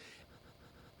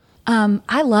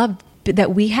I love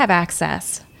that we have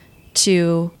access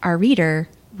to our reader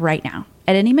right now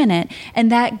at any minute.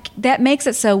 And that makes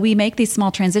it so we make these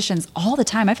small transitions all the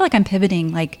time. I feel like I'm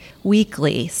pivoting like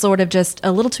weekly, sort of just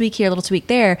a little tweak here, a little tweak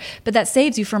there. But that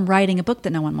saves you from writing a book that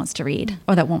no one wants to read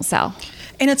or that won't sell.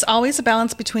 And it's always a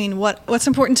balance between what's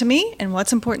important to me and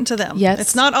what's important to them. Yes.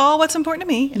 It's not all what's important to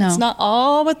me. And It's not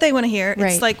all what they want to hear.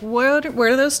 Right. It's like where do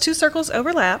those two circles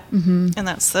overlap? Mm-hmm. And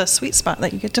that's the sweet spot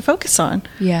that you get to focus on.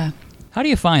 Yeah. How do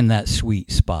you find that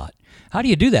sweet spot? How do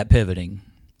you do that pivoting?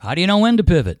 How do you know when to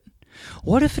pivot?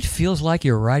 What if it feels like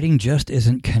your writing just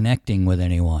isn't connecting with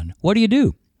anyone? What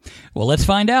do? Well, let's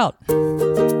find out.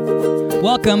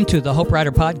 Welcome to the Hope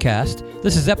Writer Podcast.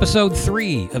 This is episode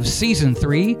 3 of season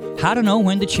 3, How to Know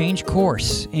When to Change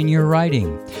Course in Your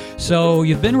Writing. So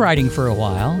you've been writing for a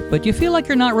while, but you feel like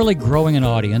you're not really growing an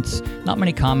audience, not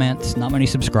many comments, not many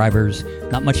subscribers,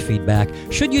 not much feedback.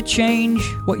 Should you change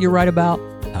what you write about?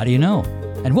 How do you know?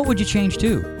 And what would you change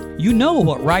to? You know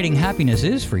what writing happiness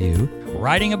is for you.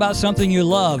 Writing about something you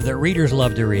love that readers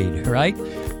love to read, right?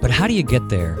 But how do you get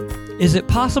there? Is it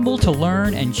possible to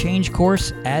learn and change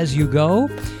course as you go?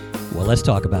 Well, let's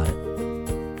talk about it.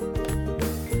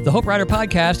 The Hope Writer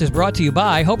Podcast is brought to you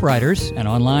by Hope Writers, an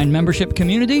online membership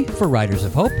community for writers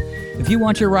of hope. If you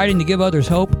want your writing to give others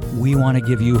hope, we want to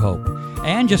give you hope.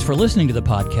 And just for listening to the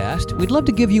podcast, we'd love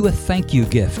to give you a thank you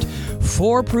gift.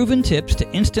 4 proven tips to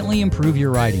instantly improve your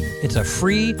writing. It's a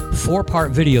free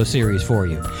 4-part video series for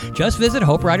you. Just visit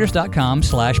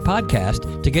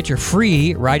hopewriters.com/podcast to get your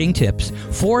free writing tips.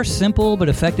 4 simple but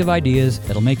effective ideas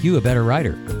that'll make you a better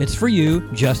writer. It's for you,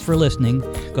 just for listening.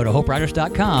 Go to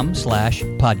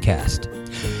hopewriters.com/podcast.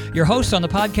 Your hosts on the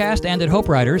podcast and at Hope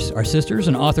Writers are sisters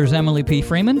and authors Emily P.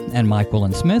 Freeman and Mike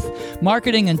Willen Smith,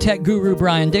 marketing and tech guru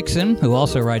Brian Dixon, who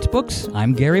also writes books.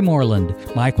 I'm Gary Moreland,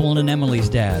 Mike Willen and Emily's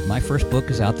dad. My first book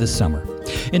is out this summer.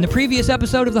 In the previous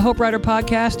episode of the Hope Writer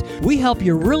Podcast, we help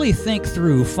you really think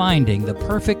through finding the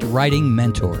perfect writing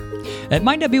mentor. It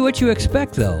might not be what you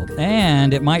expect, though,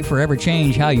 and it might forever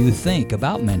change how you think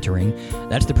about mentoring.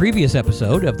 That's the previous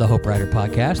episode of the Hope Writer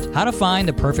Podcast, How to Find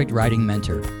the Perfect Writing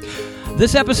Mentor.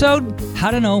 This episode,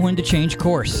 how to know when to change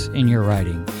course in your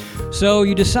writing. So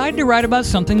you decide to write about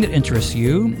something that interests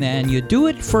you, and you do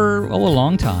it for a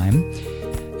long time,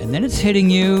 and then it's hitting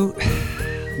you,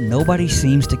 nobody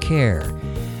seems to care.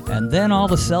 And then all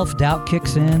the self-doubt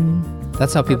kicks in.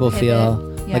 That's how people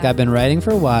feel. Yeah. Like I've been writing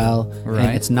for a while, right.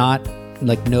 And it's not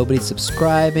like nobody's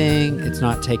subscribing, it's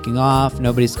not taking off,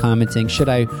 nobody's commenting. Should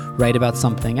I write about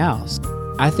something else?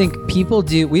 I think people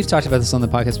do, we've talked about this on the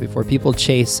podcast before, people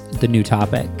chase the new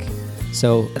topic.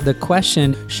 So the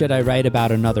question, should I write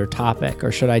about another topic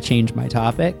or should I change my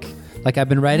topic? Like I've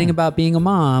been writing about being a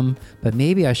mom, but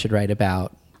maybe I should write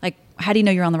about... Like, how do you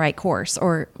know you're on the right course?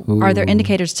 Or are there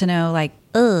indicators to know like,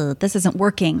 this isn't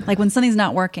working? Like when something's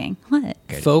not working, what?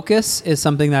 Focus is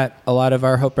something that a lot of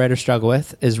our Hope writers struggle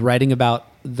with, is writing about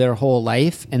their whole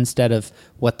life instead of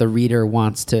what the reader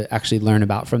wants to actually learn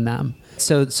about from them.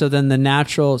 So then the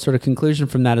natural sort of conclusion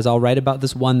from that is I'll write about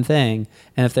this one thing.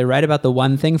 And if they write about the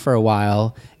one thing for a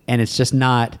while and it's just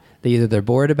not, they're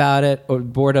bored about it or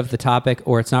bored of the topic,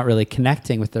 or it's not really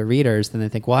connecting with their readers, then they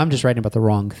think, well, I'm just writing about the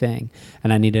wrong thing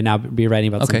and I need to now be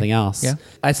writing about something else. Yeah.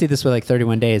 I see this with like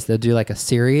 31 Days. They'll do like a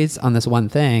series on this one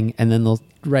thing and then they'll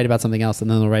write about something else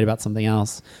and then they'll write about something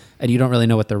else. And you don't really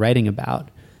know what they're writing about.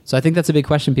 So I think that's a big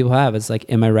question people have is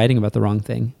like, am I writing about the wrong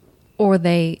thing? Or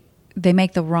they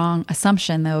make the wrong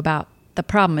assumption, though, about the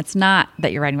problem. It's not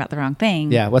that you're writing about the wrong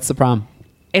thing. Yeah, what's the problem?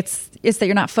 It's that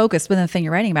you're not focused within the thing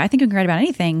you're writing about. I think you can write about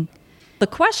anything. The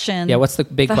question... Yeah, what's the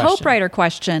big question? The Hope Writer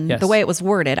question, yes. The way it was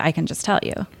worded, I can just tell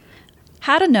you.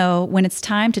 How to know when it's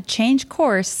time to change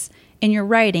course in your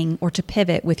writing or to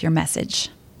pivot with your message.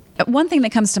 One thing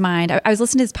that comes to mind, I was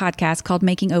listening to this podcast called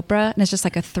Making Oprah, and it's just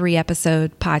like a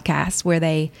 3-episode podcast where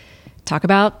they talk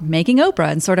about making Oprah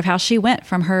and sort of how she went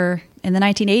from her in the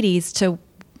 1980s to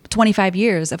 25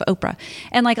 years of Oprah.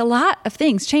 And like a lot of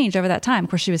things changed over that time. Of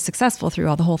course, she was successful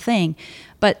through the whole thing,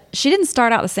 but she didn't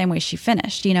start out the same way she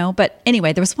finished, you know? But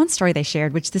anyway, there was one story they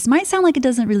shared, which this might sound like it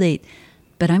doesn't relate,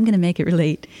 but I'm going to make it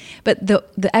relate. But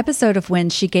the episode of when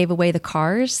she gave away the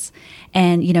cars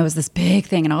and, you know, it was this big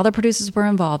thing and all the producers were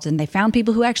involved and they found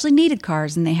people who actually needed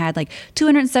cars and they had like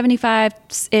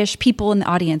 275-ish people in the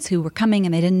audience who were coming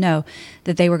and they didn't know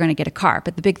that they were going to get a car.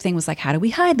 But the big thing was like, how do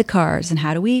we hide the cars and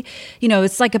how do we, you know,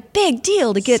 it's like a big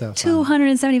deal to get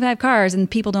 275 cars and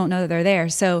people don't know that they're there.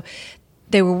 So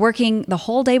they were working the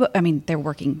whole day, but I mean, they were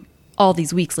working all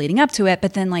these weeks leading up to it.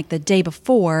 But then like the day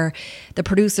before, the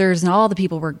producers and all the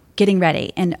people were getting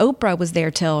ready. And Oprah was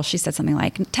there till, she said something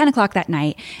like 10 o'clock that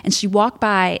night. And she walked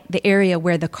by the area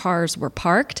where the cars were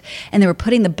parked and they were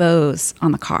putting the bows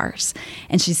on the cars.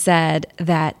 And she said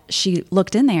that she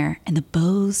looked in there and the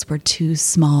bows were too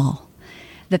small,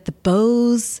 that the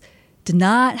bows did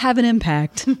not have an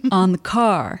impact on the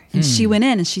car. And she went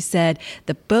in and she said,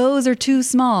 the bows are too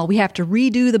small. We have to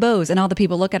redo the bows. And all the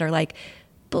people look at her like,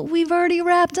 but we've already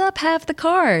wrapped up half the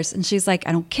cars. And she's like,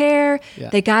 I don't care.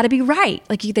 Yeah. They got to be right.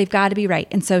 Like they've got to be right.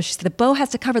 And so she said, the bow has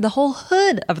to cover the whole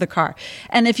hood of the car.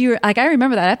 And if you're like, I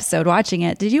remember that episode watching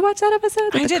it. Did you watch that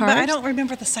episode? I did, but I don't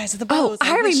remember the size of the bows.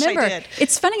 I wish remember. I did.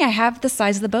 It's funny. I have the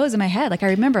size of the bows in my head. Like I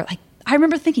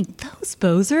remember thinking those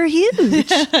bows are huge.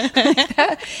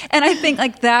 And I think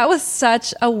like that was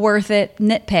such a worth it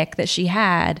nitpick that she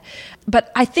had. But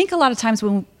I think a lot of times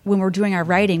when we're doing our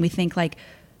writing, we think like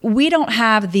we don't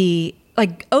have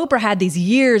like Oprah had these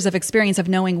years of experience of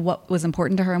knowing what was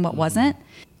important to her and what wasn't.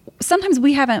 Sometimes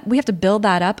we have to build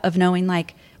that up of knowing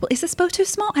like, well, is this bow too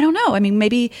small? I don't know. I mean,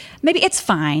 maybe it's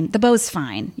fine. The bow's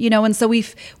fine, and so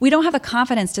we don't have the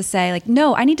confidence to say like,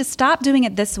 no, I need to stop doing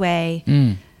it this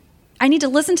way. I need to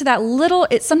listen to that little,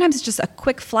 sometimes it's just a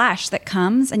quick flash that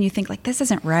comes and you think like, this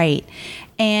isn't right.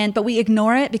 But we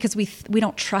ignore it because we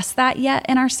don't trust that yet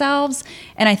in ourselves.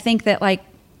 And I think that like,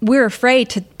 we're afraid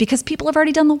to, because people have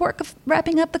already done the work of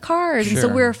wrapping up the cars. Sure. And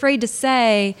so we're afraid to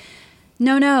say,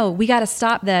 no, we got to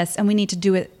stop this and we need to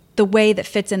do it the way that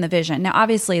fits in the vision. Now,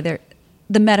 obviously the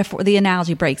metaphor, the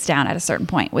analogy breaks down at a certain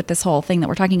point with this whole thing that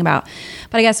we're talking about.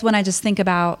 But I guess when I just think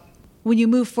about when you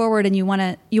move forward and you want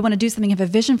to do something, have a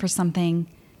vision for something,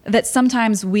 that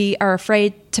sometimes we are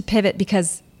afraid to pivot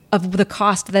because of the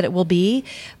cost that it will be.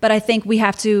 But I think we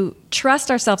have to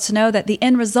trust ourselves to know that the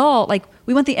end result, like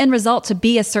we want the end result to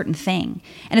be a certain thing.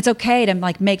 And it's okay to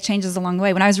like make changes along the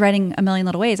way. When I was writing A Million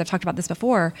Little Ways, I've talked about this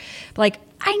before, but like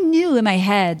I knew in my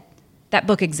head that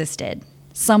book existed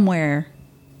somewhere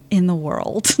in the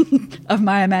world of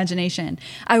my imagination.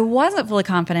 I wasn't fully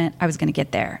confident I was going to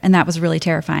get there. And that was really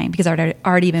terrifying because I'd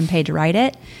already been paid to write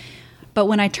it. But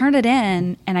when I turned it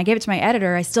in and I gave it to my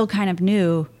editor, I still kind of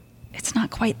knew it's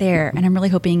not quite there. And I'm really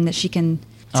hoping that she can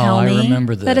tell me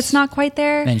that it's not quite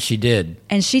there. And she did.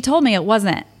 And she told me it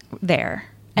wasn't there.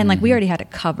 And like we already had a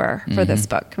cover for this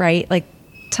book, right? Like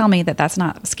tell me that that's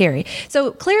not scary.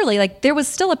 So clearly like there was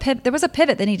still a pivot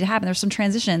that needed to happen. There's some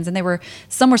transitions and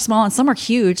some were small and some were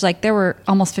huge. Like there were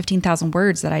almost 15,000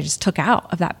 words that I just took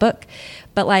out of that book.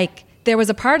 But like there was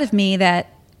a part of me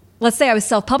that, let's say I was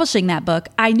self-publishing that book.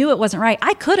 I knew it wasn't right.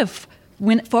 I could have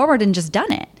went forward and just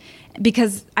done it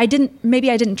because I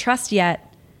didn't trust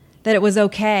yet that it was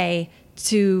okay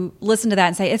to listen to that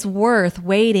and say it's worth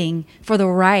waiting for the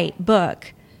right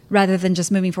book rather than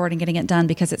just moving forward and getting it done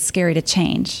because it's scary to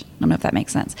change. I don't know if that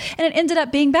makes sense. And it ended up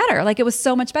being better. Like it was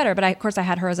so much better. But of course I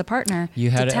had her as a partner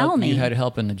to tell me. You had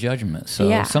help in the judgment. So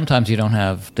Yeah. sometimes you don't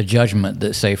have the judgment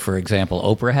that, say, for example,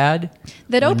 Oprah had.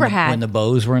 When the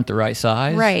bows weren't the right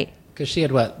size. Right. Because she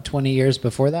had, 20 years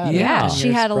before that? Yeah.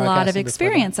 She had a lot of Broadcasting before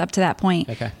experience up to that point.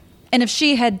 that? Okay. And if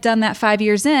she had done that 5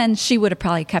 years in, she would have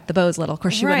probably kept the bows little. Of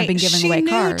course, she wouldn't have been giving away She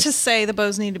cars. knew to say the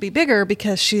bows need to be bigger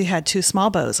because she had two small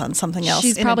bows on something else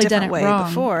She's in probably a done different it way wrong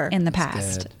before in the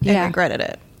past. good. and Yeah. regretted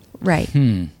it. Right.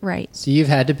 Right. So you've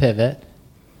had to pivot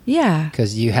Yeah.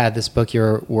 because you had this book you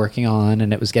were working on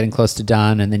and it was getting close to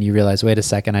done. And then you realized, wait a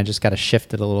second, I just got to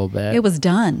shift it a little bit. It was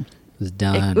done. It was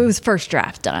done. It was first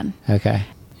draft done. Okay.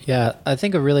 Yeah, I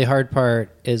think a really hard part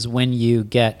is when you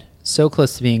get so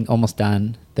close to being almost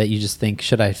done that you just think,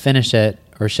 should I finish it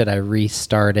or should I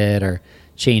restart it or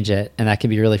change it? And that can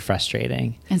be really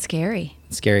frustrating. And scary.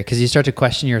 It's scary because you start to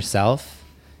question yourself.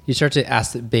 You start to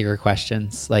ask the bigger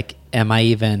questions like, do I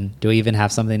even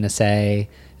have something to say?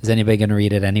 Is anybody going to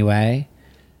read it anyway?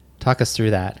 Talk us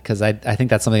through that because I think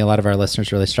that's something a lot of our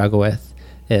listeners really struggle with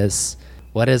is,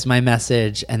 what is my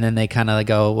message? And then they kind of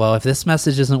go, well, if this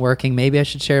message isn't working, maybe I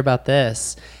should share about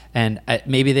this. And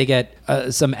maybe they get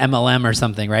some MLM or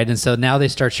something, right? And so now they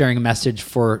start sharing a message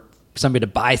for somebody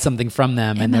to buy something from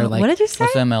them. And they're like, what did you say?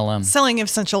 What's MLM? Selling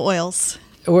essential oils.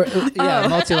 or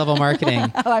multi-level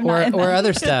marketing or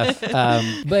other stuff.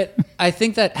 But I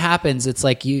think that happens. It's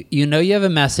like you know you have a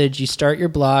message, you start your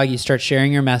blog, you start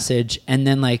sharing your message, and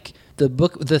then like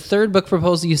the third book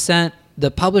proposal you sent, the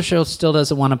publisher still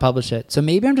doesn't want to publish it. So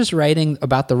maybe I'm just writing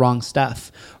about the wrong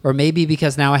stuff. Or maybe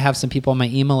because now I have some people on my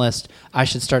email list, I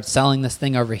should start selling this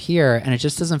thing over here, and it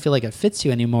just doesn't feel like it fits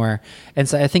you anymore. And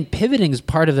so I think pivoting is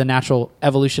part of the natural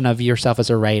evolution of yourself as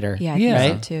a writer. Yeah, I think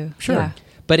right? so too. Sure. Yeah.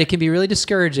 But it can be really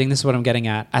discouraging. This is what I'm getting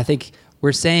at. I think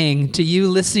We're saying to you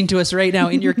listening to us right now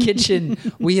in your kitchen,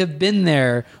 we have been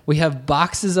there. We have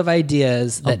boxes of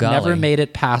ideas that never made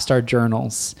it past our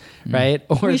journals, right?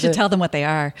 Or we should tell them what they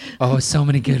are. Oh, so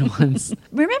many good ones.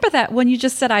 Remember that when you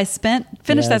just said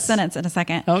finish that sentence in a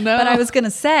second. Oh, no. But I was going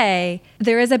to say,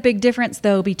 there is a big difference,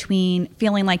 though, between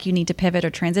feeling like you need to pivot or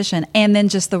transition and then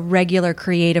just the regular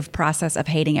creative process of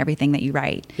hating everything that you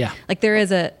write. Yeah. Like there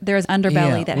is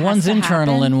underbelly that has one's to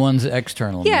internal happen. and one's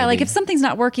external. Yeah, maybe. like if something's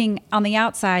not working on the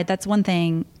outside, that's one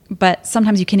thing. But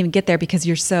sometimes you can't even get there because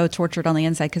you're so tortured on the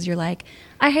inside because you're like,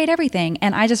 I hate everything.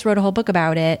 And I just wrote a whole book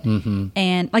about it. Mm-hmm.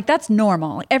 And like, that's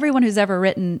normal. Like, everyone who's ever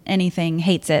written anything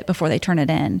hates it before they turn it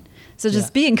in. So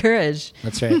just be encouraged.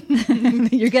 That's right.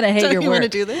 You're going to hate your work. Don't you want to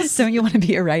do this? Don't you want to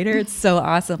be a writer? It's so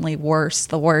awesomely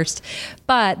the worst.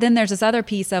 But then there's this other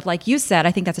piece of, like you said,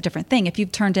 I think that's a different thing. If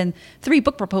you've turned in 3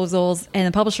 book proposals and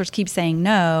the publishers keep saying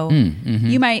no,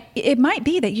 it might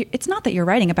be that it's not that you're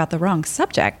writing about the wrong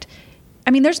subject. I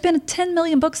mean, there's been 10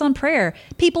 million books on prayer.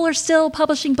 People are still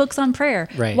publishing books on prayer.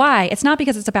 Right. Why? It's not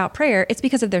because it's about prayer. It's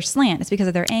because of their slant. It's because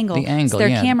of their angle. The angle, it's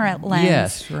their camera lens.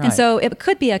 Yes, right. And so it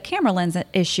could be a camera lens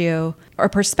issue or a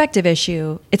perspective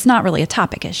issue. It's not really a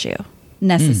topic issue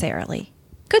necessarily.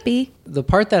 Could be. The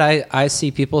part that I see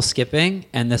people skipping,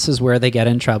 and this is where they get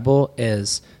in trouble,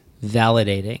 is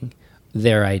validating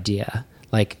their idea.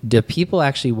 Like, do people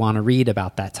actually want to read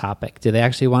about that topic? Do they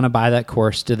actually want to buy that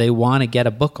course? Do they want to get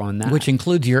a book on that? Which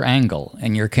includes your angle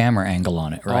and your camera angle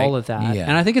on it, right? All of that. Yeah.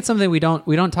 And I think it's something we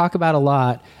don't talk about a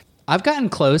lot. I've gotten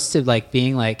close to like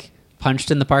being like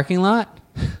punched in the parking lot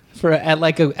at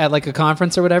like a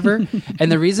conference or whatever.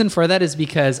 And the reason for that is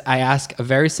because I ask a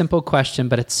very simple question,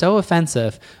 but it's so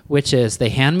offensive, which is they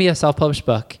hand me a self-published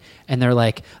book and they're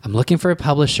like, I'm looking for a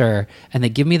publisher, and they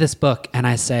give me this book and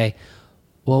I say,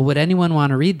 well, would anyone want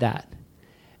to read that?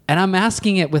 And I'm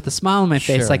asking it with a smile on my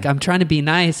face, Sure. like I'm trying to be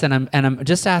nice, and I'm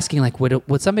just asking, like,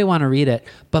 would somebody want to read it?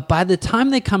 But by the time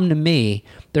they come to me,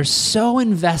 they're so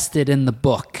invested in the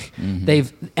book,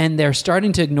 they're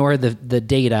starting to ignore the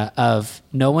data of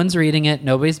no one's reading it,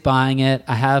 nobody's buying it.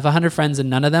 I have 100 friends and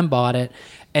none of them bought it,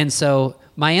 and so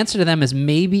my answer to them is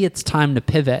maybe it's time to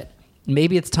pivot.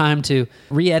 Maybe it's time to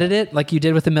re-edit it like you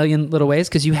did with A Million Little Ways,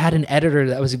 because you had an editor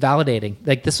that was validating.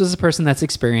 Like, this was a person that's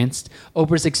experienced.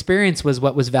 Oprah's experience was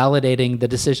what was validating the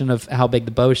decision of how big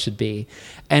the bow should be.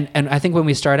 And I think when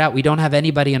we start out, we don't have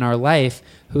anybody in our life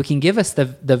who can give us the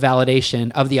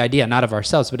validation of the idea, not of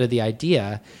ourselves, but of the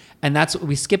idea. And that's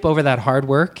we skip over that hard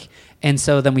work. And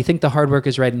so then we think the hard work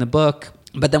is writing the book,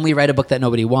 but then we write a book that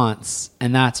nobody wants.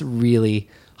 And that's really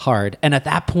hard. And at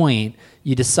that point,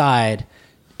 you decide,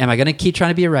 am I going to keep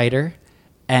trying to be a writer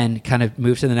and kind of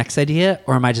move to the next idea,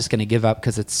 or am I just going to give up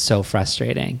because it's so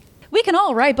frustrating? We can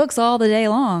all write books all the day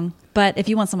long, but if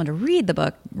you want someone to read the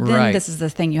book, then Right. this is the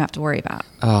thing you have to worry about.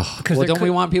 Oh, Because well, there don't we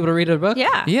want people to read a book?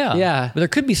 Yeah. Yeah. But there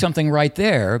could be something right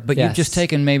there, but Yes. you've just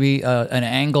taken maybe an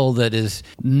angle that is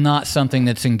not something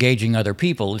that's engaging other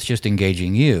people. It's just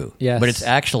engaging you. Yes. But it's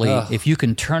actually, if you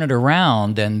can turn it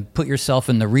around and put yourself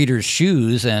in the reader's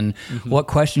shoes and what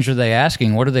questions are they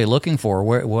asking? What are they looking for?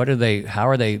 How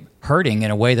are they hurting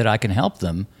in a way that I can help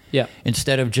them? Yeah.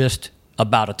 Instead of just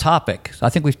about a topic. I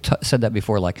think we've said that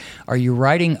before. Like, are you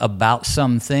writing about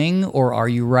something or are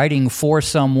you writing for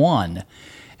someone?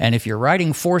 And if you're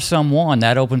writing for someone,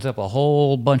 that opens up a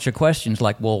whole bunch of questions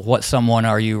like, well, what someone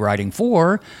are you writing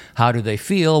for? How do they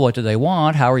feel? What do they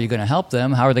want? How are you going to help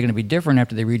them? How are they going to be different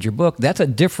after they read your book? That's a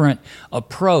different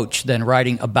approach than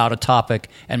writing about a topic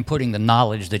and putting the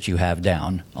knowledge that you have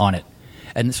down on it.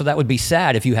 And so that would be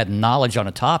sad if you had knowledge on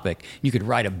a topic. You could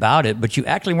write about it, but you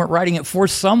actually weren't writing it for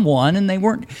someone and they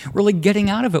weren't really getting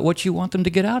out of it what you want them to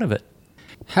get out of it.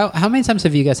 How many times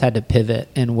have you guys had to pivot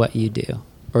in what you do?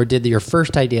 Or did your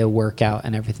first idea work out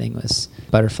and everything was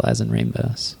butterflies and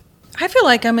rainbows? I feel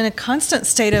like I'm in a constant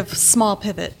state of small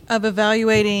pivot, of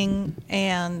evaluating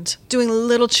and doing a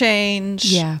little change.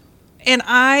 Yeah. And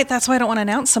that's why I don't want to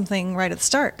announce something right at the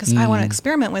start, because I want to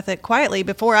experiment with it quietly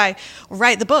before I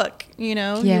write the book. You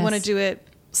know, Yes. you want to do it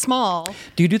small.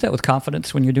 Do you do that with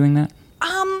confidence when you're doing that?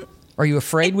 Are you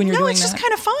afraid when you're doing that? No, it's just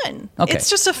kind of fun. Okay. It's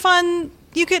just a fun,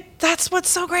 that's what's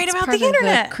so great about Part the of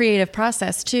internet. creative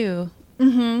process too.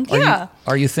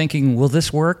 Are you thinking, will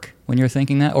this work when you're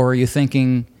thinking that? Or are you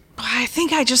thinking, I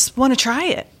think I just want to try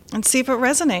it and see if it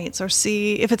resonates or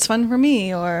see if it's fun for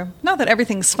me, or not that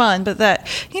everything's fun, but that,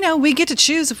 we get to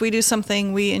choose if we do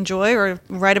something we enjoy or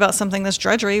write about something that's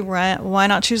drudgery. Why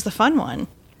not choose the fun one?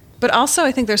 But also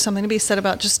I think there's something to be said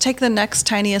about just take the next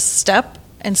tiniest step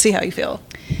and see how you feel.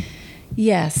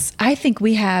 Yes, I think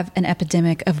we have an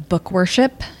epidemic of book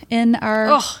worship in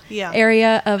our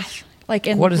area of like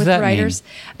What does with that writers?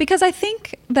 Because I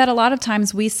think that a lot of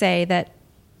times we say that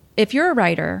if you're a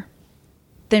writer,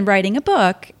 then writing a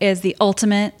book is the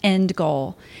ultimate end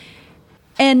goal.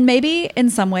 And maybe in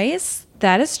some ways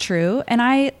that is true. And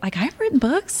I've written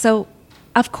books, so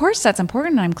of course that's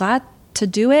important, and I'm glad to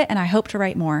do it, and I hope to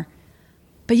write more.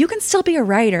 But you can still be a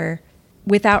writer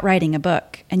without writing a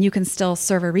book, and you can still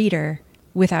serve a reader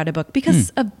without a book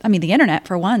because the internet,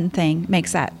 for one thing,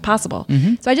 makes that possible.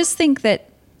 So I just think that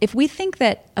if we think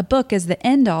that a book is the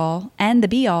end all and the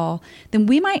be all, then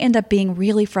we might end up being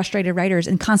really frustrated writers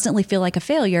and constantly feel like a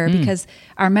failure because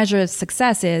our measure of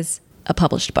success is a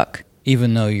published book.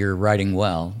 Even though you're writing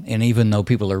well, and even though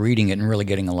people are reading it and really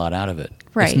getting a lot out of it.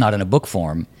 Right. It's not in a book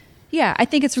form. Yeah, I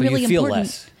think it's So really you feel important.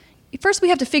 less. First, we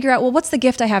have to figure out, well, what's the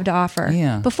gift I have to offer?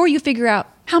 Yeah. Before you figure out,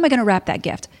 how am I going to wrap that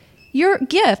gift? Your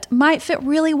gift might fit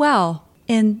really well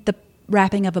in the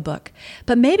wrapping of a book,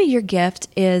 but maybe your gift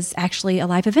is actually a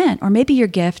live event, or maybe your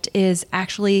gift is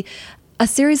actually a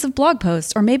series of blog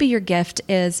posts, or maybe your gift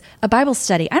is a Bible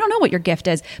study. I don't know what your gift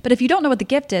is, but if you don't know what the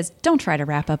gift is, don't try to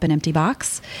wrap up an empty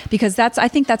box, because I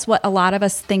think that's what a lot of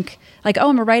us think, like, oh,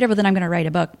 I'm a writer, but then I'm going to write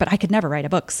a book, but I could never write a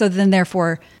book. So then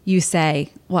therefore you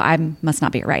say, well, I must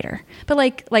not be a writer. But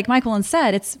like Michael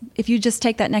said, it's, if you just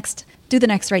take do the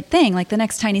next right thing, like the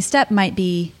next tiny step might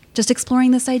be just exploring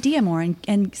this idea more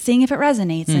and seeing if it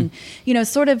resonates and,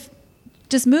 sort of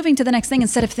just moving to the next thing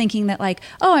instead of thinking that like,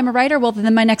 oh, I'm a writer. Well,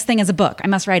 then my next thing is a book. I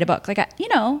must write a book. Like,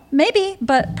 maybe,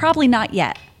 but probably not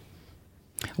yet.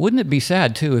 Wouldn't it be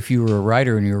sad too if you were a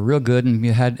writer and you were real good and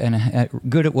you had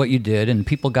good at what you did and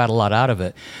people got a lot out of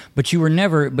it, but you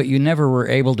never were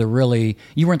able to really.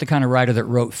 You weren't the kind of writer that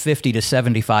wrote 50 to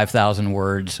 75,000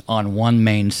 words on one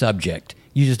main subject.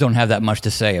 You just don't have that much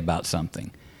to say about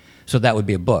something, so that would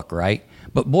be a book, right?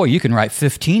 But boy, you can write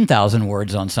 15,000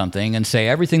 words on something and say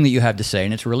everything that you have to say,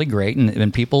 and it's really great,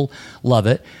 and people love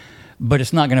it. But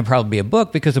it's not going to probably be a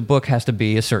book because a book has to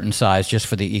be a certain size just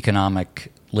for the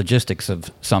economic logistics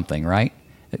of something, right?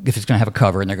 If it's going to have a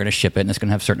cover and they're going to ship it and it's going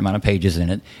to have a certain amount of pages in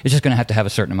it, it's just going to have a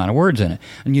certain amount of words in it.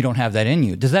 And you don't have that in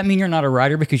you. Does that mean you're not a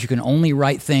writer because you can only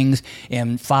write things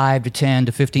in 5 to 10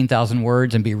 to 15,000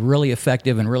 words and be really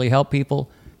effective and really help people,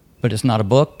 but it's not a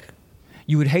book?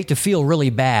 You would hate to feel really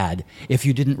bad if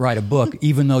you didn't write a book,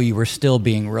 even though you were still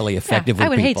being really effective with people.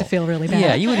 I would hate to feel really bad.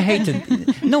 Yeah, you would hate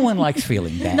to. No one likes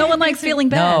feeling bad. No one likes feeling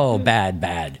bad. No,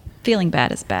 bad. Feeling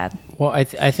bad is bad. Well, I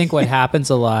think what happens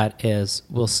a lot is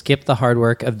we'll skip the hard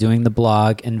work of doing the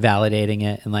blog and validating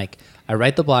it. And like, I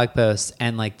write the blog post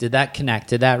and like, did that connect?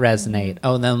 Did that resonate?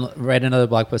 Oh, and then write another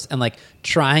blog post and like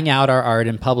trying out our art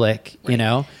in public,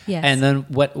 Yes. And then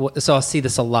so I'll see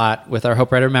this a lot with our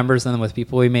Hope Writer members and then with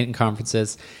people we meet in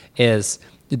conferences is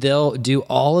they'll do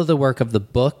all of the work of the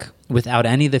book without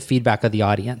any of the feedback of the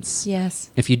audience.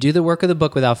 Yes. If you do the work of the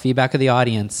book without feedback of the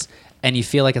audience and you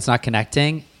feel like it's not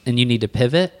connecting and you need to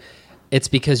pivot, it's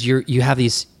because you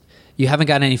haven't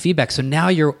gotten any feedback. So now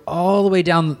you're all the way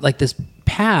down like this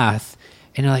path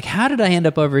and you're like, how did I end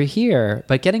up over here?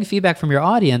 But getting feedback from your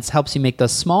audience helps you make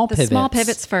those small pivots. The small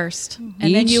pivots first.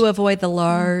 And then you avoid the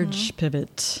large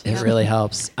pivot. It really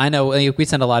helps. I know we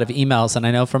send a lot of emails, and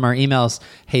I know from our emails,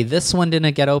 hey, this one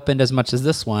didn't get opened as much as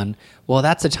this one. Well,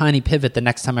 that's a tiny pivot. The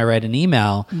next time I write an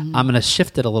email, I'm going to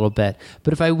shift it a little bit.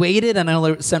 But if I waited and I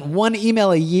only sent one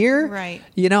email a year, right.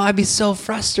 I'd be so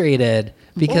frustrated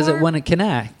because it wouldn't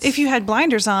connect. If you had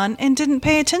blinders on and didn't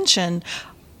pay attention,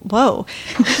 whoa.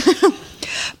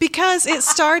 Because it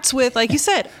starts with, like you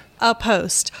said, a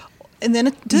post, and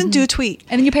then do a tweet.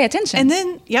 And then you pay attention. And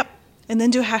then, and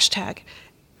then do a hashtag.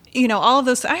 All of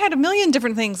those. I had a million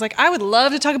different things. Like, I would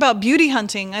love to talk about beauty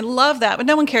hunting. I love that, but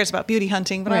no one cares about beauty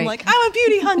hunting. But I'm like, I'm a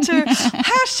beauty hunter.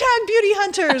 Hashtag beauty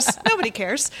hunters. Nobody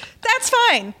cares. That's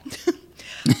fine.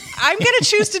 I'm going to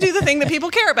choose to do the thing that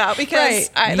people care about because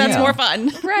that's more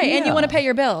fun. Right. And you want to pay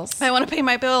your bills. I want to pay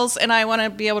my bills and I want to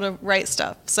be able to write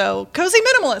stuff. So cozy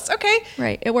minimalist. Okay.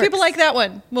 Right. It works. People like that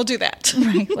one. We'll do that.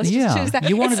 Right. Let's just choose that.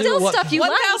 You want it's to do still stuff you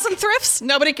 1,000 thrifts.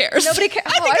 Nobody cares. Nobody cares.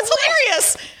 I think it's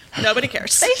hilarious. Nobody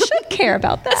cares. They should care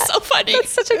about that. It's so funny. That's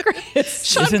such a great...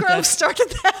 Sean Grove started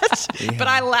that, but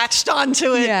I latched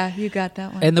onto it. Yeah, you got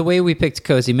that one. And the way we picked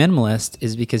Cozy Minimalist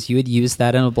is because you had used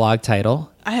that in a blog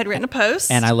title. I had written a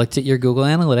post. And I looked at your Google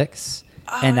Analytics.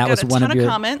 And that was one of your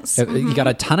comments. You got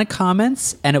a ton of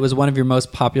comments, and it was one of your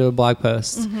most popular blog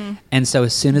posts. And so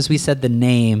as soon as we said the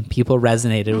name, people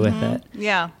resonated with it.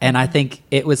 Yeah. And I think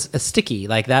it was a sticky,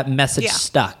 like that message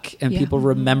stuck, and people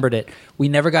remembered it. We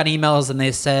never got emails, and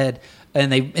they said,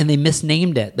 and they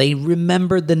misnamed it. They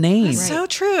remembered the name. That's so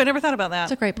true. I never thought about that.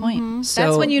 That's a great point. Mm-hmm.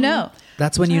 That's when you know.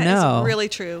 That's when you That know. is really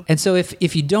true. And so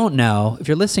if you don't know, if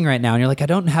you're listening right now and you're like, I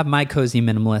don't have my cozy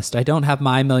minimalist, I don't have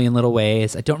my million little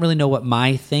ways, I don't really know what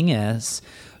my thing is,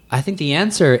 I think the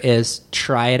answer is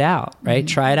try it out, right?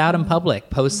 Try it out in public,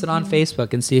 post it on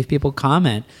Facebook and see if people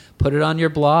comment, put it on your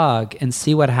blog and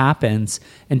see what happens.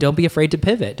 And don't be afraid to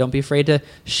pivot. Don't be afraid to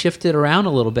shift it around a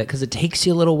little bit because it takes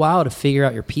you a little while to figure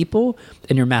out your people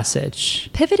and your message.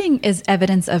 Pivoting is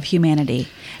evidence of humanity,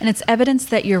 and it's evidence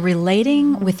that you're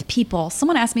relating with people.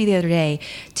 Someone asked me the other day,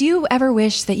 do you ever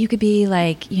wish that you could be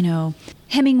like,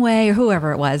 Hemingway or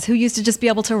whoever it was who used to just be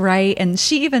able to write? And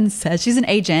she even said, she's an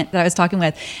agent that I was talking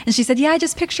with, and she said, yeah, I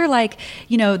just picture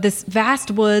this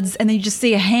vast woods, and then you just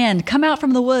see a hand come out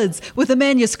from the woods with a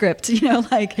manuscript,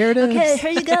 like, here it is. Okay,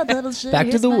 here you go, little shit. Back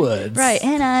to the woods. Right,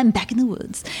 and I'm back in the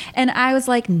woods. And I was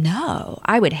like, no,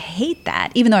 I would hate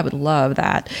that, even though I would love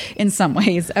that in some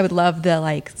ways. I would love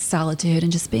the solitude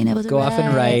and just being able to go off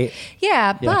and write.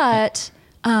 Yeah, but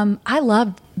I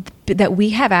love that we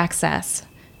have access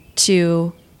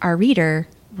to our reader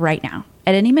right now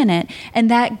at any minute,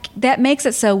 and that makes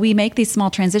it so we make these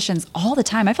small transitions all the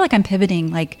time. I feel like I'm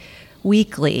pivoting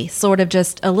weekly, sort of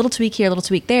just a little tweak here, a little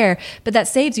tweak there, but that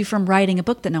saves you from writing a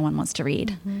book that no one wants to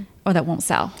read or that won't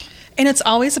sell. And it's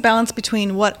always a balance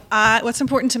between what's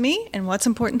important to me and what's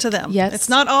important to them. Yes. It's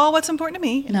not all what's important to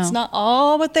me, and it's not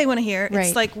all what they want to hear. Right.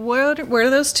 It's like where do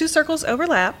those two circles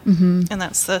overlap? And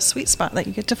that's the sweet spot that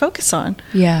you get to focus on.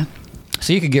 Yeah.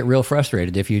 So you could get real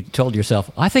frustrated if you told yourself,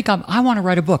 I think I want to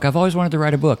write a book. I've always wanted to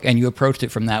write a book. And you approached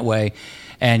it from that way,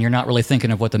 and you're not really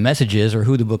thinking of what the message is or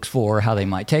who the book's for or how they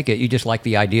might take it. You just like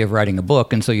the idea of writing a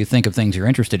book, and so you think of things you're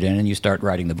interested in, and you start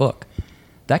writing the book.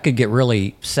 That could get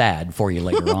really sad for you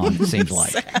later on, it seems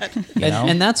like.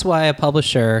 And that's why a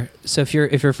publisher, so if you're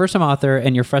a first-time author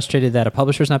and you're frustrated that a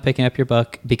publisher's not picking up your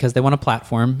book because they want a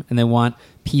platform and they want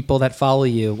people that follow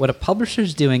you, what a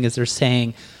publisher's doing is they're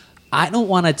saying, I don't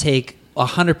want to take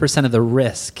 100% of the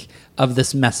risk of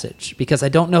this message because I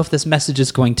don't know if this message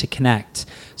is going to connect.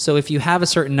 So if you have a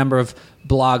certain number of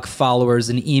blog followers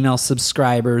and email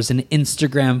subscribers and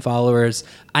Instagram followers,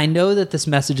 I know that this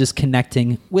message is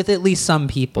connecting with at least some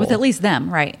people. With at least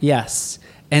them, right? Yes.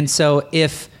 And so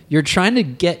if you're trying to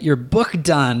get your book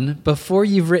done before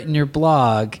you've written your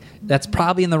blog, that's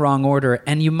probably in the wrong order,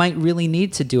 and you might really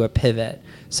need to do a pivot.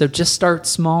 So just start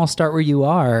small, start where you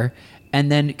are, and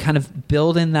then kind of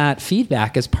build in that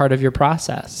feedback as part of your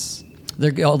process.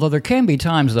 Although there can be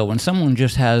times, though, when someone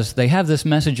they have this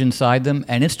message inside them,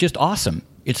 and it's just awesome.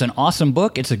 It's an awesome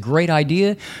book. It's a great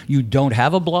idea. You don't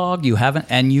have a blog. You haven't,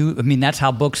 that's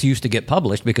how books used to get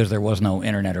published because there was no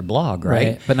internet or blog,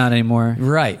 right? But not anymore.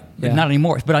 Right. Yeah. Not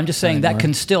anymore. But I'm just saying that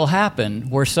can still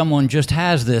happen where someone just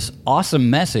has this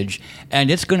awesome message and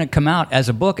it's going to come out as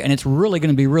a book and it's really going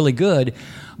to be really good.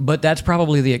 But that's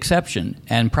probably the exception.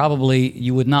 And probably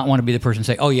you would not want to be the person to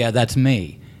say, oh, yeah, that's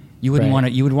me. You wouldn't want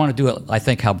to. You would want to do it, I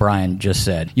think, how Brian just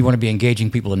said. You want to be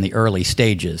engaging people in the early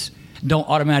stages. Don't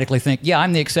automatically think, yeah,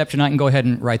 I'm the exception. I can go ahead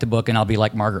and write the book and I'll be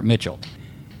like Margaret Mitchell.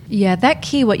 Yeah, that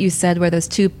key, what you said, where those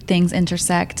two things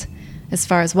intersect as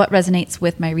far as what resonates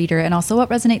with my reader and also what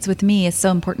resonates with me is so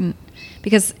important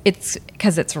because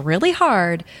it's really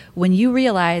hard when you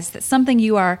realize that something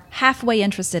you are halfway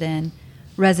interested in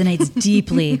resonates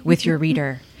deeply with your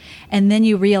reader. And then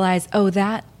you realize, oh,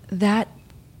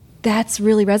 that's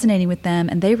really resonating with them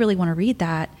and they really want to read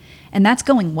that. And that's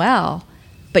going well,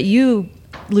 but you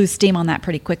lose steam on that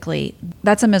pretty quickly.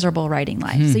 That's a miserable writing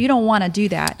life. So you don't want to do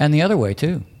that. And the other way,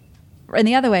 too. And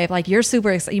the other way, if you're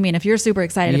super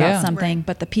excited about something,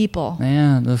 but the people.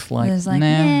 Yeah, just like,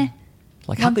 nah.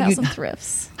 Like, how could 1,000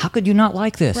 thrifts. How could you not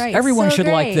like this? Right. Everyone So should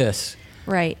great. like this.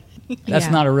 Right. That's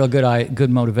not a real good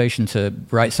motivation to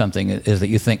write something, is that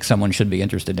you think someone should be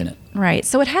interested in it. Right.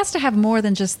 So it has to have more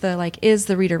than just is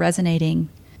the reader resonating?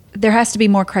 There has to be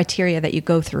more criteria that you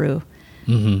go through.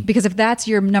 Mm-hmm. Because if that's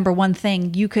your number one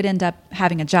thing, you could end up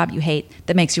having a job you hate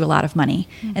that makes you a lot of money.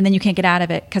 Mm-hmm. And then you can't get out of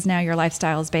it because now your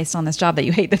lifestyle is based on this job that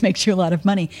you hate that makes you a lot of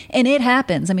money. And it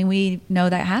happens. I mean, we know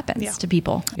that happens to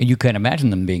people. And you can't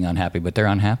imagine them being unhappy, but they're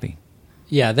unhappy.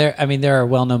 Yeah, there are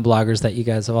well-known bloggers that you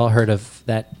guys have all heard of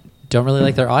that don't really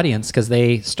like their audience because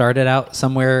they started out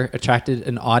somewhere, attracted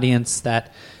an audience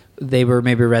that they were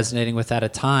maybe resonating with at a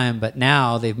time, but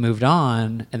now they've moved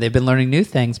on and they've been learning new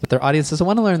things, but their audience doesn't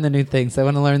want to learn the new things. They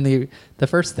want to learn the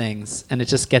first things. And it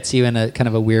just gets you in a kind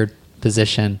of a weird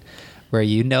position where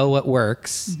you know what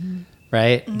works,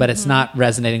 right? Mm-hmm. But it's not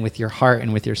resonating with your heart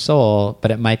and with your soul, but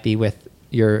it might be with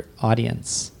your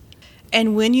audience.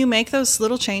 And when you make those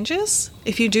little changes,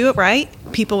 if you do it right,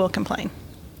 people will complain.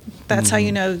 That's how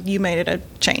you know you made it a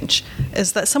change,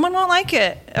 is that someone won't like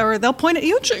it, or they'll point at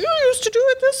you used to do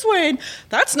it this way, and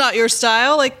that's not your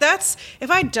style. Like, that's,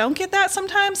 if I don't get that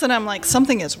sometimes, then I'm like,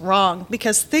 something is wrong,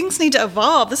 because things need to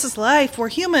evolve. This is life. We're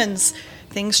humans.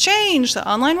 Things change. The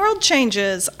online world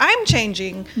changes. I'm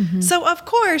changing. So of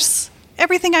course,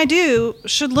 everything I do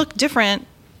should look different,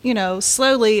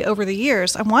 slowly over the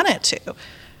years. I want it to.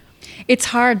 It's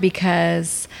hard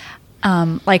because,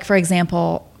 like, for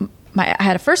example, I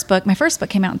had a first book. My first book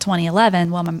came out in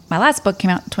 2011. Well, my last book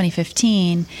came out in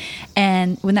 2015.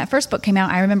 And when that first book came out,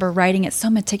 I remember writing it so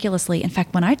meticulously. In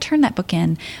fact, when I turned that book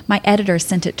in, my editor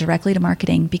sent it directly to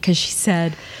marketing because she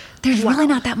said, there's really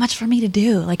not that much for me to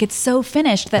do. Like, it's so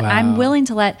finished that I'm willing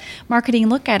to let marketing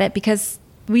look at it, because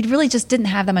we really just didn't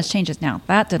have that much changes. Now,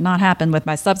 that did not happen with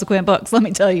my subsequent books. Let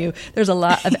me tell you, there's a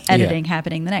lot of editing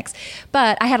happening the next.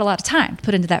 But I had a lot of time to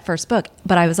put into that first book.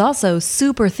 But I was also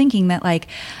super thinking that, like,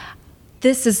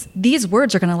 these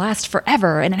words are going to last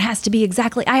forever, and it has to be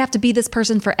exactly, I have to be this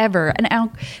person forever.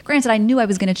 And granted, I knew I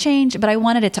was going to change, but I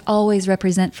wanted it to always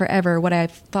represent forever what I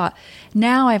thought.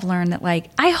 Now I've learned that,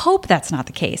 like, I hope that's not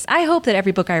the case. I hope that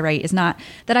every book I write is not,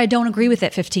 that I don't agree with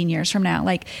it 15 years from now.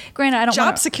 Like, granted, I don't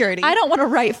Job security. I don't want to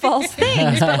write false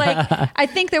things, but, like, I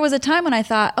think there was a time when I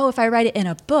thought, oh, if I write it in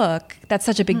a book, that's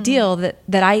such a big deal that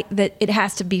it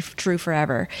has to be true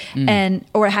forever,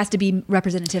 or it has to be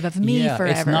representative of me forever.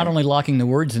 It's not only locking the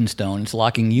words in stone, it's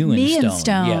locking you in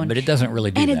stone. Yeah, but it doesn't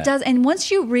really do that. And it does. And once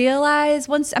you realize,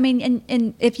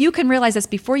 and if you can realize this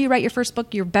before you write your first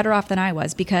book, you're better off than I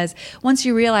was, because once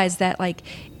you realize that, like,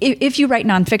 if you write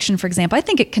nonfiction, for example, I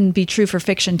think it can be true for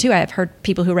fiction too. I've heard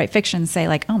people who write fiction say,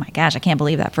 like, oh my gosh, I can't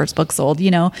believe that first book sold,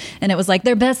 and it was like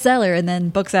their bestseller. And then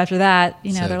books after that,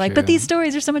 they're like, but these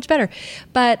stories are so much better.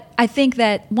 But I think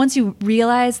that once you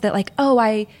realize that, like, oh,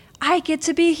 I get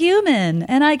to be human,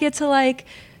 and I get to, like,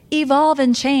 evolve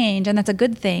and change, and that's a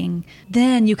good thing,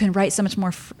 then you can write so much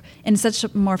more in such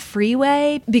a more free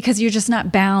way, because you're just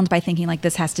not bound by thinking, like,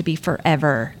 this has to be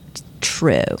forever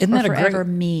true. Isn't that forever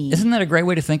me? Isn't that a great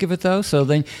way to think of it, though? So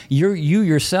then you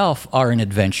yourself are an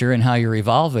adventure in how you're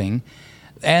evolving,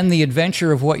 and the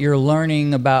adventure of what you're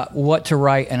learning about what to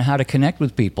write and how to connect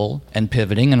with people and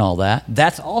pivoting and all that,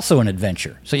 that's also an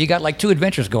adventure. So you got like two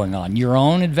adventures going on. Your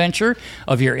own adventure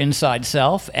of your inside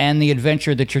self, and the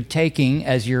adventure that you're taking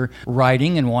as you're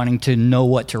writing and wanting to know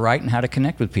what to write and how to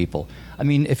connect with people. I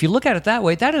mean, if you look at it that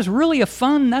way, that is really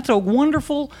that's a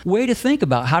wonderful way to think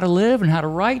about how to live and how to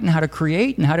write and how to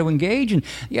create and how to engage. And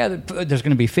yeah, there's going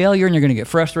to be failure and you're going to get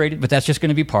frustrated, but that's just going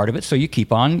to be part of it. So you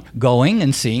keep on going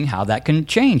and seeing how that can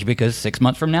change, because 6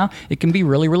 months from now, it can be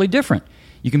really, really different.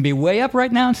 You can be way up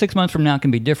right now, and 6 months from now it can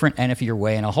be different. And if you're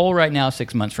way in a hole right now,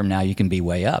 6 months from now, you can be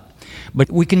way up. But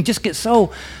we can just get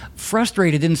so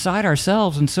frustrated inside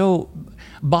ourselves and so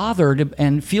bothered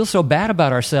and feel so bad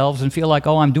about ourselves and feel like,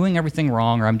 oh, I'm doing everything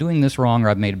wrong, or I'm doing this wrong, or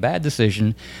I've made a bad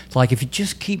decision. It's like, if you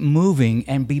just keep moving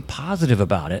and be positive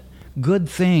about it, good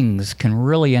things can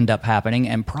really end up happening.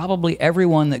 And probably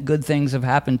everyone that good things have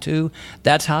happened to,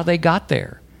 that's how they got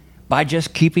there, by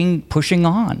just pushing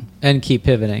on. And keep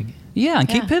pivoting. Yeah, and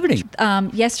keep pivoting.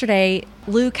 Yesterday,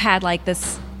 Luke had, like,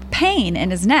 this pain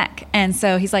in his neck. And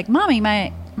so he's like, Mommy,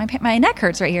 my neck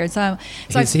hurts right here. So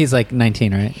he's like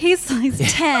 19, right? He's 10.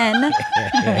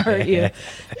 I hurt you.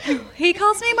 He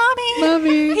calls me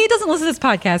Mommy. He doesn't listen to this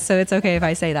podcast, so it's okay if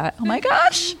I say that. Oh my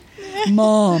gosh.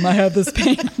 Mom, I have this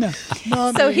pain. No.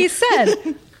 So he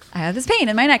said, I have this pain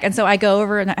in my neck. And so I go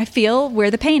over and I feel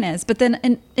where the pain is. But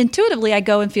then intuitively, I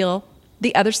go and feel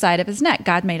the other side of his neck.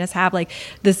 God made us have, like,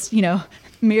 this,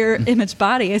 mirror image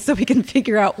body, so we can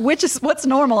figure out what's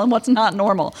normal and what's not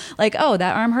normal. Like, oh,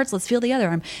 that arm hurts, let's feel the other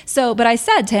arm. So, but I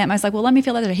said to him, I was like, well, let me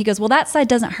feel the other. He goes, well, that side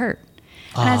doesn't hurt.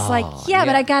 And I was like, yeah,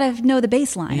 but I got to know the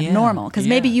baseline of normal, because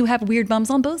maybe you have weird bumps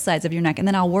on both sides of your neck, and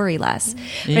then I'll worry less.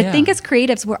 But I think as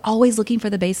creatives, we're always looking for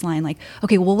the baseline. Like,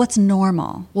 okay, well, what's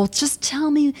normal? Well, just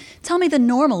tell me the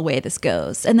normal way this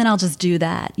goes, and then I'll just do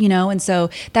that, And so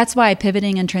that's why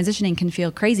pivoting and transitioning can feel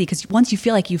crazy, because once you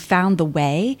feel like you found the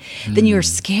way, then you're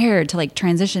scared to, like,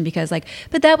 transition, because, like,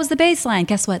 but that was the baseline.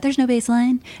 Guess what? There's no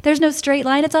baseline. There's no straight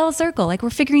line. It's all a circle. Like, we're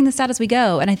figuring this out as we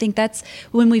go. And I think that's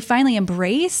when we finally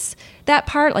embrace that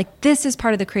part, like, this is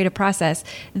part of the creative process,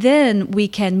 then we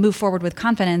can move forward with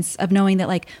confidence of knowing that,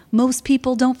 like, most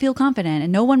people don't feel confident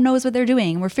and no one knows what they're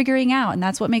doing. We're figuring out, and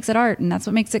that's what makes it art, and that's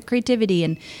what makes it creativity.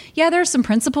 And yeah, there are some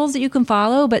principles that you can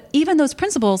follow, but even those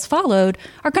principles followed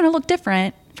are going to look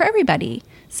different for everybody.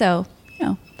 So,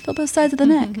 feel both sides of the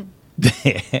neck.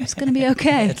 It's going to be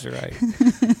okay. That's right.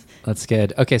 That's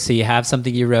good. Okay, so you have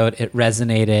something you wrote, it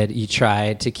resonated, you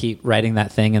tried to keep writing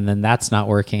that thing, and then that's not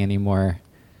working anymore.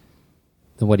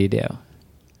 Then what do you do?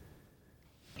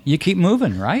 You keep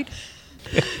moving, right?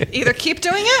 Either keep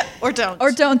doing it or don't.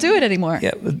 Or don't do it anymore.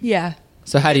 Yeah. Yeah.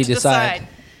 So how do you decide?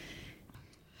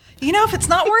 You know, if it's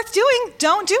not worth doing,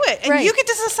 don't do it. And Right. you get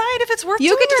to decide if it's worth doing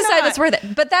You get to or decide not. if it's worth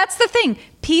it. But that's the thing.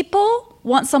 People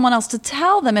want someone else to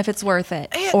tell them if it's worth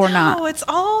it or No, not. it's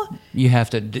all... You have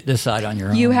to decide on your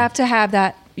own. You have to have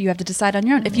that. You have to decide on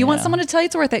your own. If you want Yeah. someone to tell you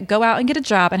it's worth it, go out and get a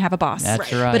job and have a boss.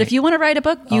 That's right. But if you want to write a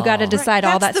book, you got to decide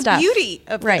all that That's stuff. the beauty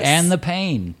of Right. this. And the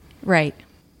pain. Right.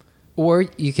 Or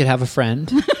you could have a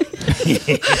friend.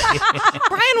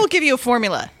 Brian will give you a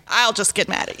formula. I'll just get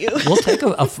mad at you. We'll take you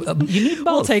need both.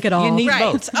 We'll take it all. You need Right.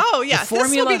 both. Oh, yeah. This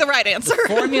will be the right answer.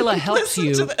 The formula helps Listen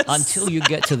you to this. until you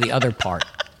get to the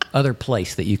other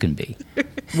place that you can be.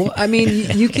 Well, I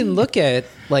mean, you can look at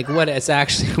like what is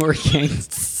actually working.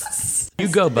 You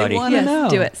go, buddy. want- I Yes. know.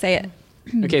 Do it. Say it.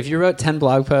 Okay, if you wrote 10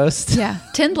 blog posts, Yeah.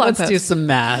 10 blog let's posts. do some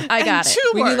math. I got And it.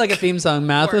 two We need work. like a theme song,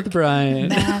 Math with Brian.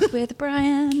 Math with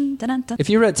Brian. Dun-dun-dun. If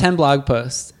you wrote 10 blog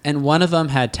posts and one of them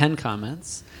had 10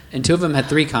 comments and two of them had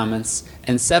 3 comments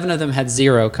and 7 of them had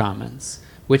 0 comments,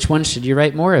 which one should you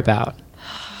write more about?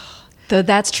 Though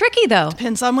that's tricky though.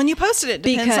 Depends on when you posted it.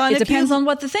 Depends Because on it if depends you on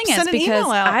what the thing is. sent an Because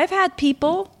email out. I've had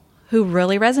people who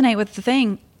really resonate with the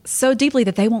thing so deeply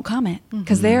that they won't comment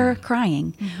because they're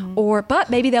crying, but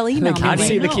maybe they'll email me. can't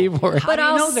see later. the keyboard. But How do you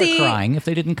I'll know they're see crying if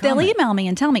they didn't comment? They'll email me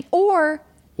and tell me, or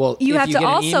Well, you if have you to get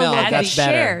an also email, look at that's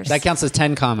better. shares. That counts as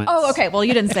 10 comments. Oh, okay. Well,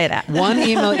 you didn't say that. One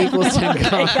email equals 10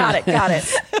 comments. Got it. Got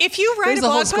it. If you write There's a a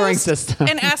whole blog scoring post system.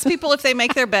 and ask people if they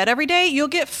make their bed every day, you'll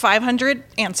get 500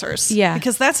 answers. Yeah.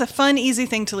 Because that's a fun, easy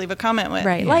thing to leave a comment with.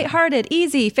 Right. Lighthearted,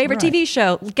 easy, favorite Right. TV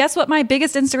show. Guess what my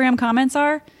biggest Instagram comments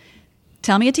are?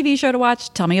 Tell me a TV show to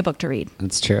watch. Tell me a book to read.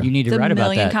 That's true. You need to The write about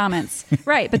million that. comments.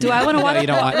 Right. But do I want to watch you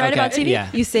don't want- write okay, about TV? yeah.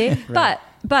 You see?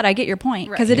 But I get your point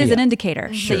because it is Yeah. an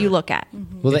indicator that you look at.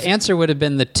 Well, the answer would have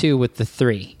been the 2 with the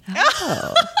 3.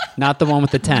 Not the one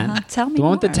with the 10. Tell me The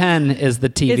one with the more. 10 is the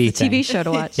TV It's the thing. TV show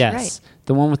to watch. Yes. Right.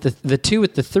 The one with the 2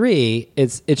 with the 3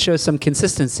 is it shows some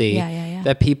consistency Yeah.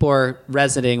 that people are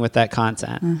resonating with that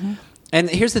content. And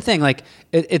here's the thing, like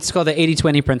it's called the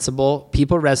 80-20 principle.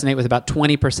 People resonate with about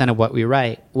 20% of what we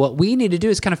write. What we need to do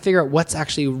is kind of figure out what's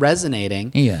actually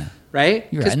resonating. Yeah. Right?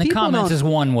 You're right. And the people comments don't- is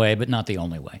one way, but not the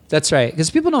only way. That's right. Because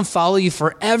people don't follow you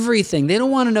for everything. They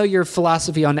don't want to know your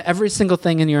philosophy on every single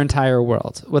thing in your entire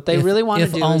world. What they really want to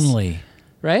If do only. is,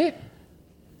 right?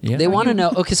 Yeah. They want to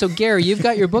know, okay, so Gary, you've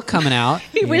got your book coming out.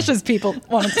 He wishes people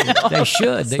wanted to know. They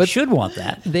should. They should want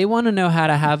that. They want to know how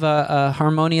to have a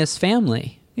harmonious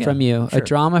family Yeah, from you, sure. a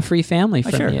drama-free family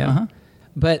from Sure, you. uh-huh.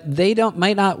 But they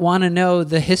might not want to know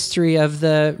the history of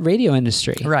the radio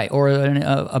industry. Right. Or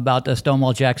about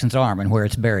Stonewall Jackson's arm and where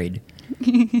it's buried.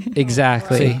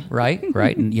 Exactly. See? Right?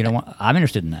 Right. And you know what? I'm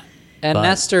interested in that. And But-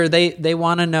 Nestor, they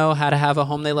want to know how to have a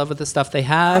home they love with the stuff they I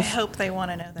have. hope they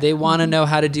want to know that. They want to know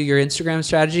how to do your Instagram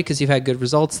strategy because you've had good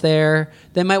results there.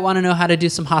 They might want to know how to do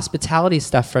some hospitality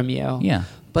stuff from you. Yeah.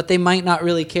 But they might not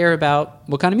really care about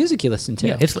what kind of music you listen to.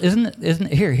 Yeah, isn't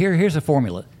here's a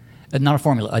formula, not a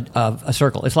formula, a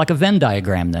circle. It's like a Venn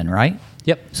diagram, then, right?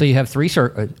 Yep. So you have 3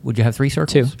 would you have 3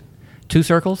 circles? 2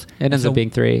 circles. It ends up being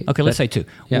 3. Okay, let's say 2.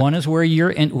 Yeah. One is where you're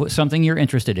in something you're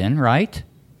interested in, right?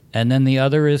 And then the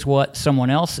other is what someone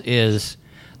else is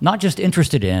not just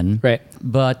interested in, Right.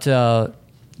 but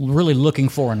really looking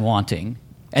for and wanting.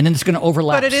 And then it's going to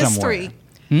overlap But it is somewhere. 3.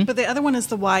 But the other one is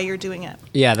the why you're doing it.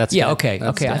 Yeah, that's Yeah. good. Okay.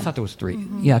 That's Okay. I good. thought there was 3.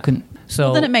 Yeah. I couldn't. So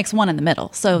Well, then it makes one in the middle.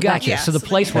 So Gotcha. Yeah, so the so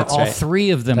place then where That's all right.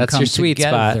 3 of them That's come your sweet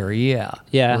spot. together. Yeah.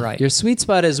 Yeah. Right. Your sweet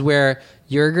spot is where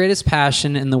your greatest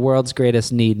passion and the world's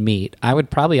greatest need meet. I would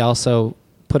probably also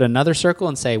put another circle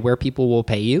and say where people will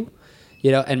pay you.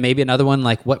 You know, and maybe another one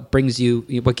like what gives you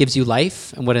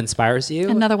life and what inspires you.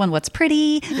 another one, what's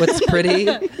pretty. What's pretty.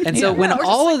 And so Yeah. when Or just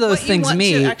all like of those what you things want to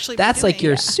meet, actually be that's like doing.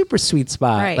 your Yeah. super sweet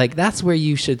spot. Right. Like that's where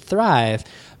you should thrive.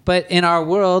 But in our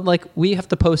world, like we have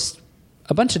to post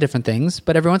a bunch of different things,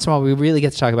 but every once in a while we really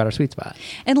get to talk about our sweet spot.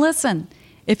 And listen,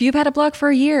 if you've had a blog for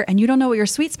a year and you don't know what your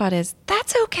sweet spot is,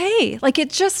 that's okay. Like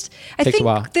it just, I Takes a think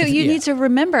while. that you Yeah. need to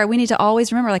remember, we need to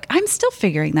always remember, like I'm still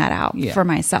figuring that out Yeah. for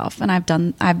myself. And I've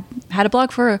had a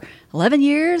blog for 11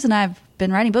 years and I've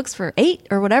been writing books for 8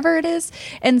 or whatever it is.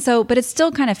 And so, but it's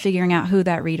still kind of figuring out who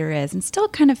that reader is and still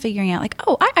kind of figuring out like,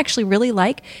 oh, I actually really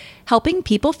like helping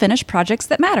people finish projects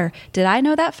that matter. Did I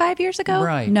know that 5 years ago?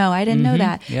 Right. No, I didn't know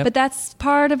that. Yep. But that's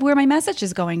part of where my message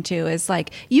is going to is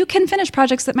like, you can finish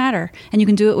projects that matter and you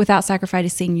can do it without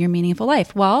sacrificing your meaningful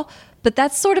life. Well, but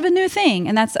that's sort of a new thing.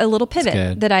 And that's a little pivot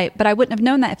good. but I wouldn't have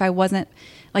known that if I wasn't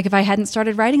like, if I hadn't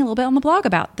started writing a little bit on the blog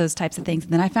about those types of things.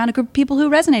 And then I found a group of people who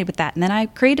resonated with that. And then I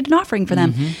created an offering for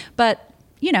them. But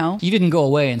you know, You didn't go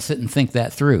away and sit and think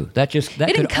that through. That it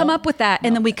didn't come up with that,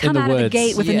 and then we come the out of the woods.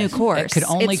 gate with a new Yes, course. it could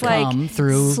only It's like come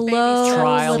through slow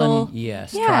trial little, and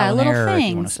yes, yeah, trial and little error, if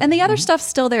you wanna things. say. And the other stuff's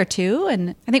still there too.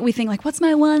 And I think we think like, what's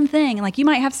my one thing? And like you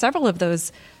might have several of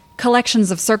those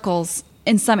collections of circles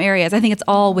in some areas. I think it's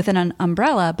all within an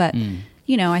umbrella, but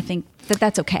you know, I think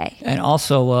that's okay. And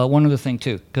also, one other thing,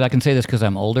 too, because I can say this because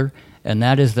I'm older, and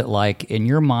that is that, like, in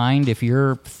your mind, if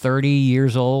you're 30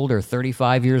 years old or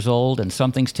 35 years old and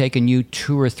something's taken you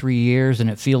 2 or 3 years and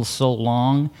it feels so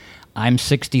long, I'm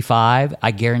 65.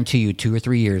 I guarantee you 2 or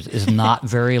 3 years is not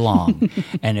very long.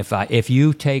 And if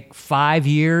you take 5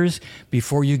 years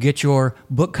before you get your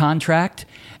book contract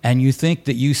and you think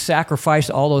that you sacrificed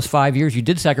all those 5 years, you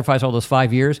did sacrifice all those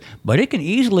 5 years, but it can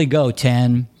easily go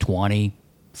 10, 20,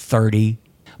 30.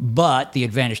 But the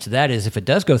advantage to that is if it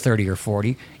does go 30 or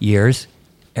 40 years,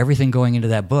 everything going into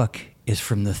that book is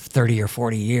from the 30 or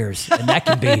 40 years. And that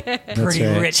can be pretty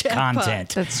right. rich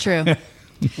content. That's true.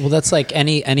 Well, that's like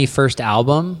any first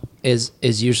album is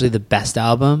usually the best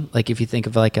album. Like if you think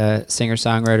of like a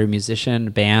singer-songwriter, musician,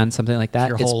 band, something like that.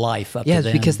 Your it's- whole life up yeah, to it's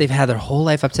then. because they've had their whole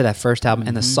life up to that first album.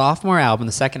 And the sophomore album,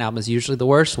 the second album, is usually the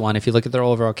worst one if you look at their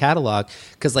overall catalog.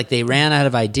 Because like they ran out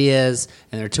of ideas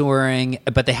and they're touring,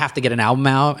 but they have to get an album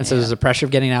out. And so there's a pressure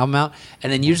of getting an album out.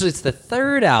 And then usually it's the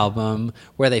third album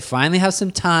where they finally have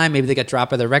some time. Maybe they got dropped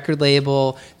by their record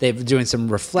label. They're doing some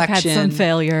Had reflection. some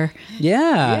failure.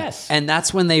 Yeah. Yes. And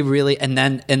that's when they really and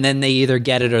then they either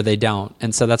get it or they don't.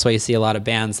 And so that's why you see a lot of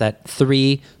bands that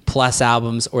 3+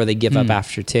 albums or they give up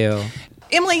after 2.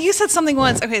 Emily, you said something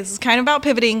once. Okay, this is kind of about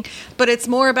pivoting, but it's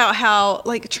more about how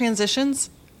like transitions.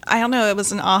 I don't know. It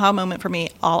was an aha moment for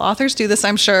me. All authors do this,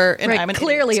 I'm sure. And I'm an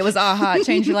Clearly, idiot. it was aha. It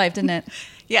changed your life, didn't it?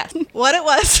 Yeah. What it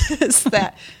was is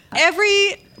that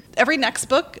every next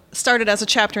book started as a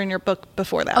chapter in your book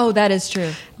before that. Oh, that is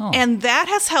true. And that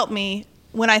has helped me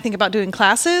when I think about doing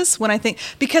classes,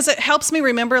 because it helps me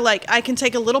remember, like, I can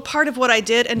take a little part of what I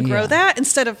did and grow that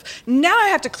instead of now I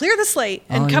have to clear the slate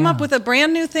and come up with a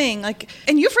brand new thing. Like,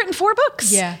 and you've written 4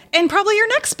 books. Yeah. And probably your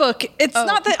next book, it's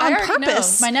not that I on already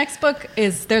purpose. know. My next book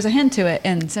there's a hint to it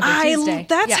in Simply Tuesday.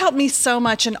 That's helped me so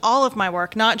much in all of my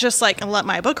work, not just like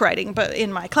my book writing, but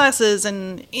in my classes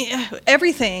and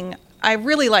everything. I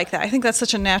really like that. I think that's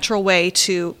such a natural way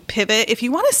to pivot, if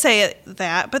you want to say it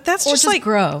that, but that's Or just just like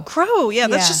grow. Yeah,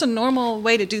 that's Yeah. just a normal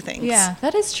way to do things. Yeah,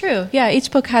 that is true. Yeah, each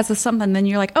book has something. Then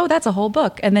you're like, oh, that's a whole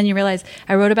book. And then you realize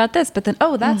I wrote about this, but then,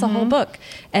 oh, that's a whole book.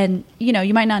 And, you know,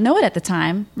 you might not know it at the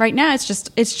time. Right now, it's just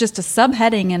a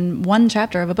subheading in one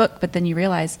chapter of a book, but then you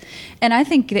realize. And I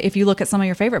think that if you look at some of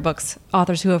your favorite books,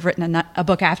 authors who have written a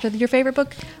book after your favorite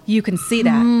book, you can see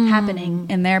that happening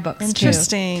in their books,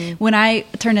 Interesting. too. When I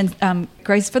turned in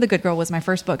Grace for the Good Girl was my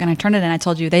first book, and I turned it in. I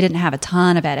told you they didn't have a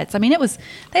ton of edits. I mean,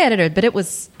 they edited, but it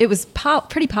was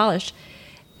pretty polished.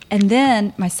 And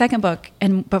then my second book,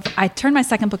 but I turned my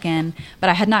second book in, but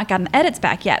I had not gotten the edits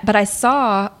back yet. But I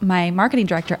saw my marketing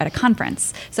director at a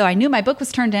conference, so I knew my book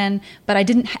was turned in, but I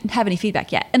didn't have any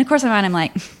feedback yet. And of course, in my mind, I'm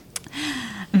like,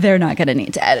 they're not going to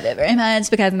need to edit it very much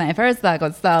because my first book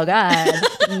was so good.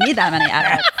 Didn't need that many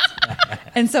edits.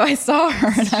 And so I saw her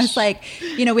and I was like,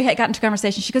 you know, we had gotten to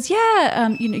conversation. She goes, yeah,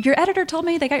 your editor told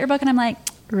me they got your book. And I'm like,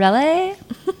 really?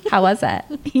 How was it?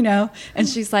 You know? And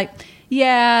she's like,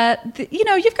 yeah,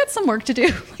 you've got some work to do.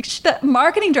 Like the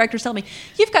marketing director's telling me,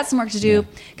 you've got some work to do.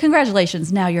 Yeah.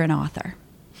 Congratulations. Now you're an author.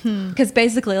 Because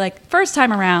basically, like, first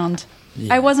time around,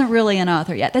 I wasn't really an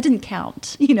author yet. That didn't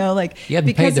count, like you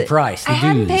hadn't paid the price. I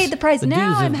hadn't paid the price. The now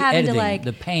dues I'm of having editing, to like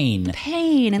the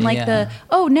pain, and like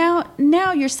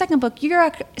now your second book.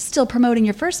 You're still promoting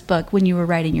your first book when you were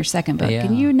writing your second book,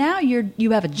 and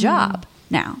you have a job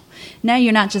now. Now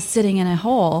you're not just sitting in a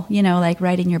hole, like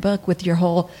writing your book with your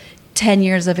whole 10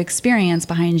 years of experience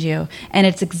behind you. And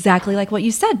it's exactly like what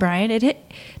you said, Brian. It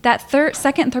hit that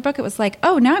second and third book. It was like,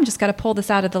 oh, now I'm just got to pull this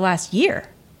out of the last year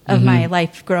of my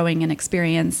life growing and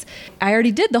experience. I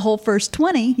already did the whole first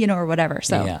 20, or whatever.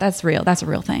 So that's real. That's a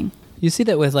real thing. You see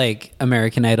that with like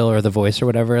American Idol or The Voice or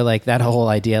whatever, like that whole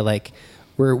idea, like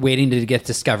we're waiting to get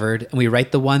discovered and we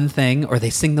write the one thing or they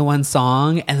sing the one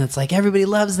song and it's like everybody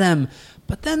loves them.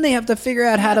 But then they have to figure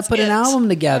out how to put an album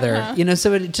together,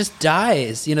 so it just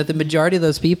dies. The majority of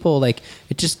those people, like,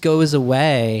 it just goes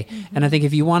away. Mm-hmm. And I think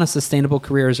if you want a sustainable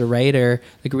career as a writer,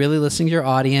 like really listening to your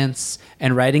audience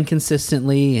and writing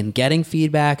consistently and getting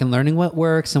feedback and learning what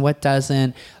works and what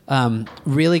doesn't,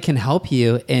 really can help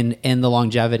you in the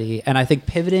longevity. And I think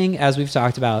pivoting, as we've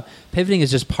talked about, pivoting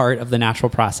is just part of the natural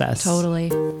process.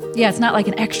 Totally. Yeah, it's not like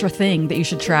an extra thing that you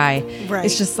should try. Right.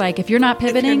 It's just like if you're not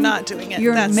pivoting, if you're not doing it,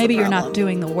 maybe you're not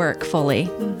doing the work fully.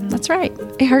 Mm-hmm. That's right.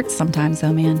 It hurts sometimes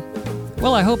though, man.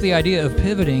 Well, I hope the idea of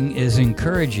pivoting is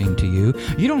encouraging to you.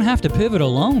 You don't have to pivot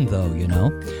alone, though, you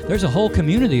know. There's a whole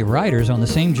community of writers on the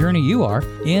same journey you are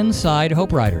inside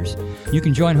Hope Writers. You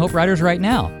can join Hope Writers right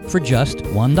now for just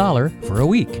 $1 for a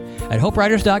week at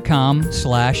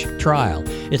hopewriters.com/trial.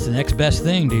 It's the next best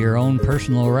thing to your own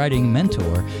personal writing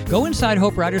mentor. Go inside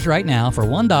Hope Writers right now for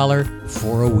 $1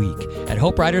 for a week at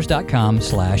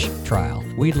hopewriters.com/trial.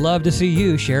 We'd love to see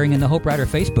you sharing in the Hope Writer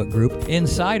Facebook group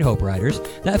inside Hope Writers.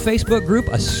 That Facebook group,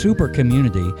 a super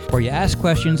community where you ask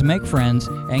questions, make friends,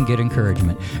 and get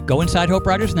encouragement. Go inside Hope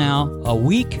Writers now, a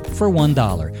week for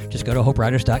 $1. Just go to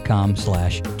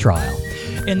hopewriters.com/trial.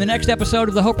 In the next episode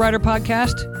of the Hope Writer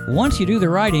Podcast, once you do the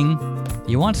writing,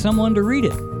 you want someone to read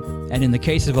it. And in the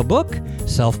case of a book,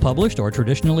 self-published or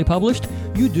traditionally published,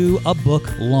 you do a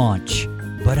book launch.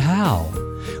 But how?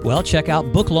 Well, check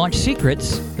out Book Launch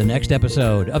Secrets, the next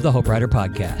episode of the Hope Writer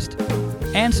Podcast.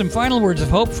 And some final words of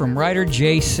hope from writer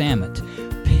Jay Samet.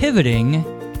 Pivoting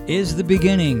is the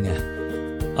beginning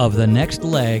of the next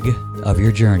leg of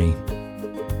your journey.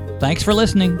 Thanks for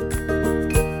listening.